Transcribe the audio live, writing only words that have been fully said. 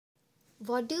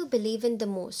What do you believe in the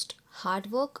most,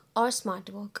 hard work or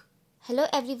smart work? Hello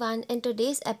everyone, in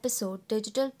today's episode,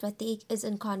 Digital Pratik is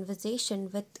in conversation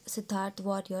with Siddharth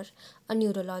Warrior, a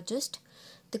neurologist.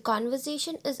 The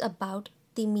conversation is about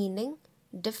the meaning,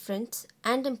 difference,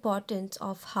 and importance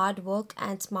of hard work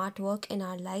and smart work in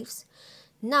our lives.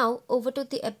 Now, over to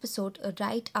the episode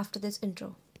right after this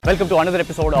intro. Welcome to another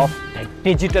episode of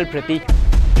Digital Pratik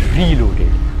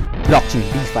Reloaded. Blockchain,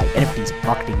 DeFi, NFTs,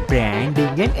 marketing,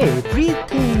 branding, and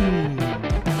everything.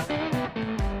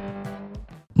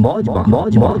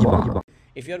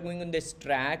 If you're going on this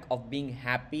track of being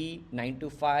happy, 9 to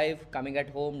 5, coming at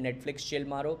home, Netflix, chill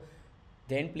maro,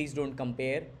 then please don't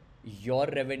compare your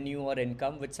revenue or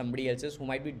income with somebody else's who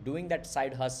might be doing that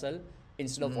side hustle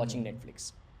instead of watching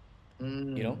Netflix.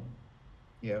 You know?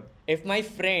 Yeah. If my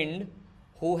friend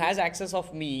who has access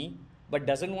of me but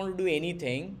doesn't want to do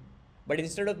anything, but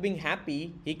instead of being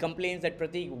happy, he complains that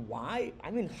Pratik, why? I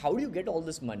mean, how do you get all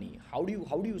this money? How do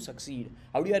you succeed?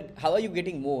 How are you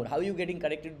getting more? How are you getting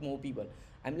connected with more people?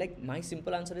 I'm like, my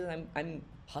simple answer is I'm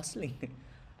hustling.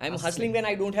 I'm hustling when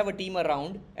I don't have a team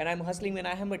around, and I'm hustling when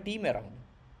I have a team around.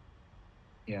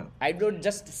 Yeah. I don't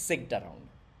just sit around.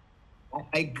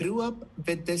 I grew up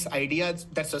with this idea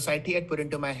that society had put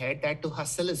into my head that to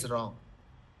hustle is wrong.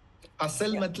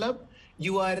 Hustle matlab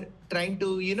you are trying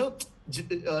to,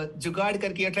 jugaad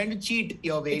karke, you're trying to cheat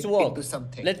your way It's work. into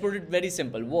something. Let's put it very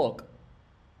simple. Work.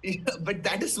 But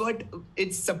that is what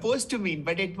it's supposed to mean,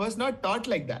 but it was not taught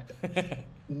like that.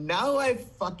 Now I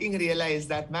fucking realize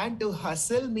that, man, to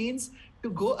hustle means to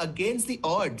go against the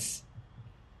odds,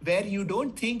 where you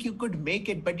don't think you could make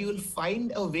it, but you will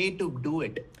find a way to do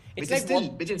it. It's which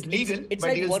like is legal. It's but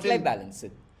like you'll work-life still- balance.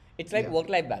 It's like Yeah.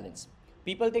 work-life balance.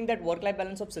 People think that work-life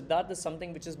balance of Siddharth is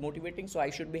something which is motivating, so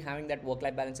I should be having that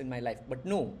work-life balance in my life. But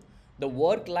no, the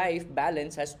work-life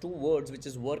balance has two words, which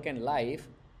is work and life,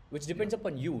 which depends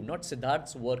upon you, not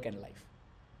Siddharth's work and life.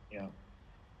 Yeah.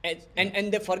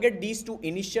 And they forget these two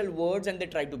initial words and they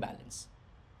try to balance.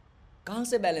 कहाँ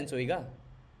से balance होएगा?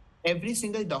 Every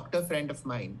single doctor friend of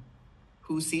mine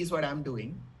who sees what I'm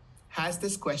doing has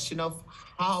this question of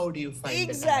how do you find the time?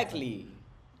 Exactly.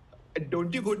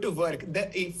 Don't you go to work?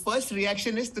 The first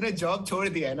reaction is तूने job छोड़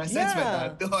दिया है ना सच Yeah. बता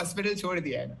तो hospital छोड़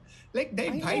दिया है ना like नहीं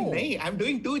I भाई know. नहीं I'm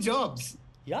doing 2 jobs.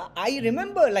 Yeah, I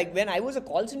remember like when I was a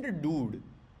call center dude,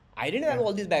 I didn't have Yeah.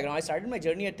 all this background. I started my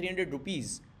journey at 300 rupees.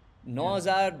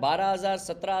 9,000, 12,000,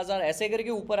 17,000 ऐसे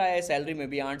करके ऊपर आया है सैलरी में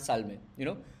भी 8 साल में, you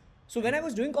know. So when I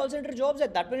was doing call center jobs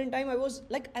at that point in time, I was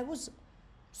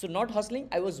so not hustling,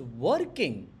 I was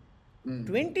working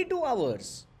 22 hours.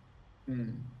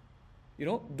 You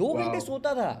know, 2 Wow. घंटे सोता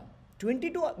था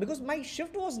 22 because my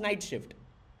shift was night shift.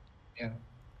 Yeah.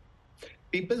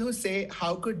 People who say how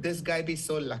could this guy be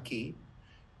so lucky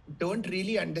don't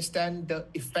really understand the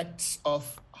effects of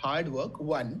hard work,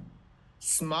 one,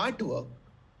 smart work,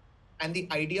 and the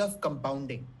idea of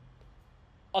compounding.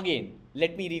 Again,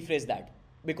 let me rephrase that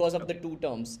because of the two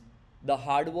terms, the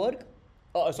hard work,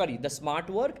 the smart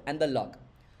work and the luck.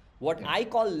 What Yeah. I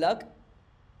call luck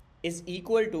is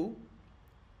equal to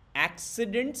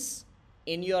accidents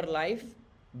in your life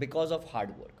because of hard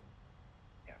work.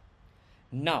 Yeah.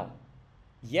 Now,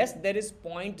 yes, there is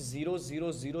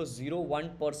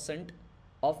 0.00001%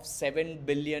 of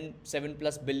 7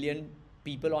 plus billion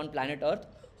people on planet Earth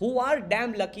who are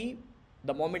damn lucky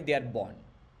the moment they are born.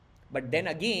 But then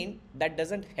again, that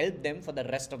doesn't help them for the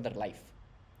rest of their life.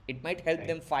 It might help Right.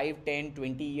 them 5, 10,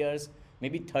 20 years,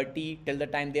 maybe 30 till the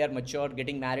time they are mature,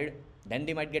 getting married. Then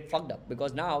they might get fucked up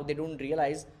because now they don't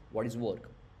realize what is work.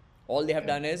 All they have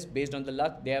Yeah. done is, based on the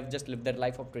luck, they have just lived their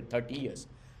life of 30 years.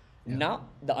 Now,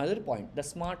 the other point, the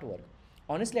smart work.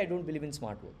 Honestly, I don't believe in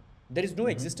smart work. There is no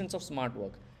existence of smart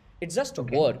work. It's just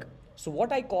work. So,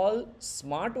 what I call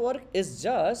smart work is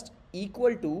just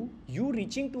equal to you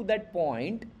reaching to that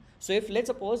point. So, if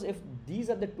let's suppose if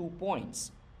these are the 2 points,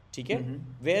 okay,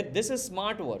 where this is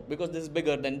smart work because this is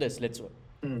bigger than this, let's work.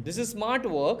 This is smart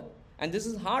work and this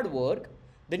is hard work,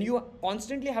 then you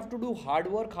constantly have to do hard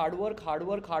work, hard work, hard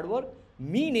work, hard work,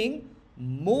 meaning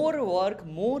more work,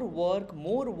 more work,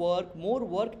 more work, more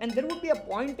work, and there would be a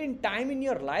point in time in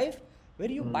your life where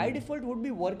you by default would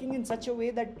be working in such a way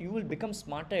that you will become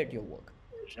smarter at your work.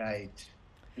 Right.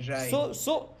 Right.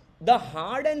 So the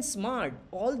hard and smart,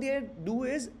 all they do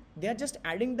is they are just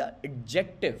adding the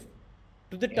adjective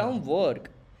to the term work.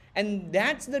 And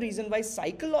that's the reason why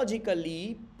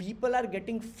psychologically people are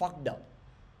getting fucked up.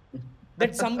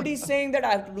 That somebody is saying that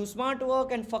I have to do smart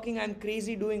work and fucking I'm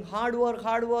crazy doing hard work.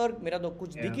 मेरा तो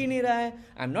कुछ दिख ही नहीं रहा है.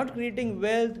 I'm not creating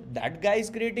wealth. That guy is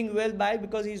creating wealth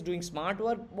because he's doing smart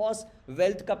work. Boss,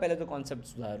 wealth का पहले तो concept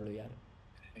सुधार लो यार.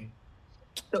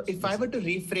 So if I were to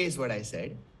rephrase what I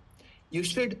said, you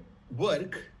should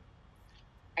work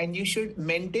and you should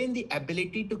maintain the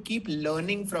ability to keep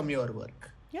learning from your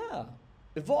work. Yeah,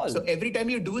 evolve. So every time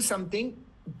you do something,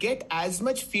 get as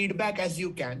much feedback as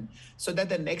you can so that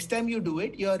the next time you do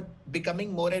it, you're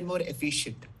becoming more and more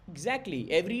efficient. Exactly.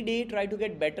 Every day try to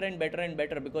get better and better and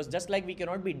better, because just like we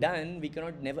cannot be done, we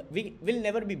will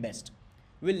never be best.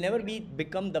 We'll never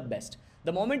become the best.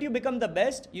 The moment you become the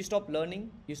best, you stop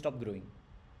learning, you stop growing.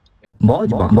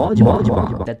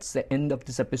 That's the end of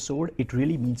this episode. It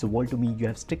really means the world to me. You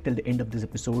have stuck till the end of this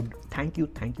episode. Thank you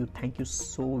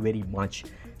so very much.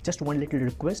 Just one little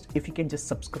request, if you can just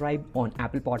subscribe on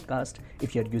Apple Podcast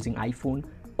if you're using iPhone,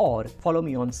 or follow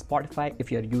me on Spotify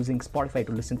if you're using Spotify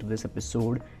to listen to this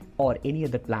episode, or any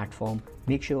other platform.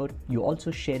 Make sure you also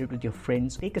share it with your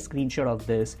friends. Take a screenshot of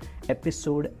this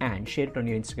episode and share it on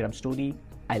your Instagram story.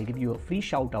 I'll give you a free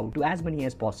shout out to as many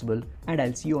as possible, and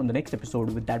I'll see you on the next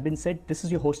episode. With that being said, this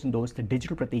is your host and host,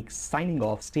 Digital Pratik, signing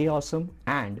off. Stay awesome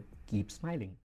and keep smiling.